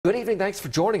Good evening. Thanks for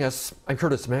joining us. I'm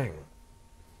Curtis Meng.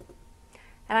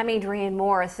 And I'm Adrienne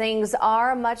Moore. Things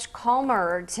are much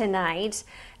calmer tonight.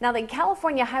 Now, the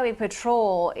California Highway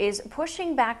Patrol is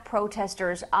pushing back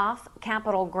protesters off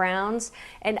Capitol grounds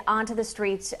and onto the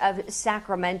streets of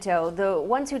Sacramento. The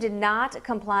ones who did not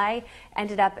comply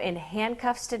ended up in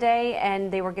handcuffs today,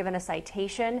 and they were given a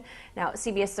citation. Now,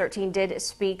 CBS 13 did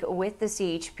speak with the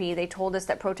CHP. They told us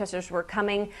that protesters were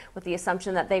coming with the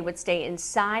assumption that they would stay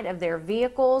inside of their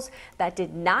vehicles. That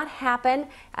did not happen,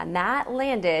 and that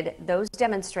landed those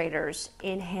demonstrators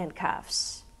in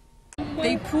handcuffs.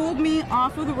 They pulled me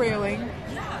off of the railing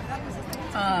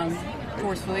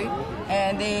forcefully,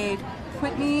 and they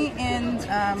put me in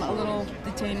a little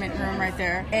detainment room right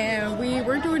there. And we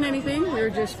weren't doing anything. We were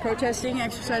just protesting,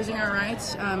 exercising our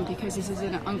rights, because this is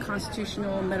an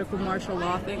unconstitutional medical martial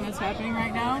law thing that's happening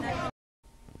right now.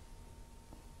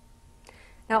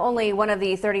 Now, only one of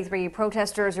the 33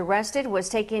 protesters arrested was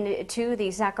taken to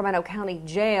the Sacramento County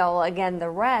Jail. Again, the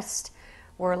rest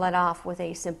were let off with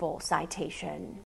a simple citation.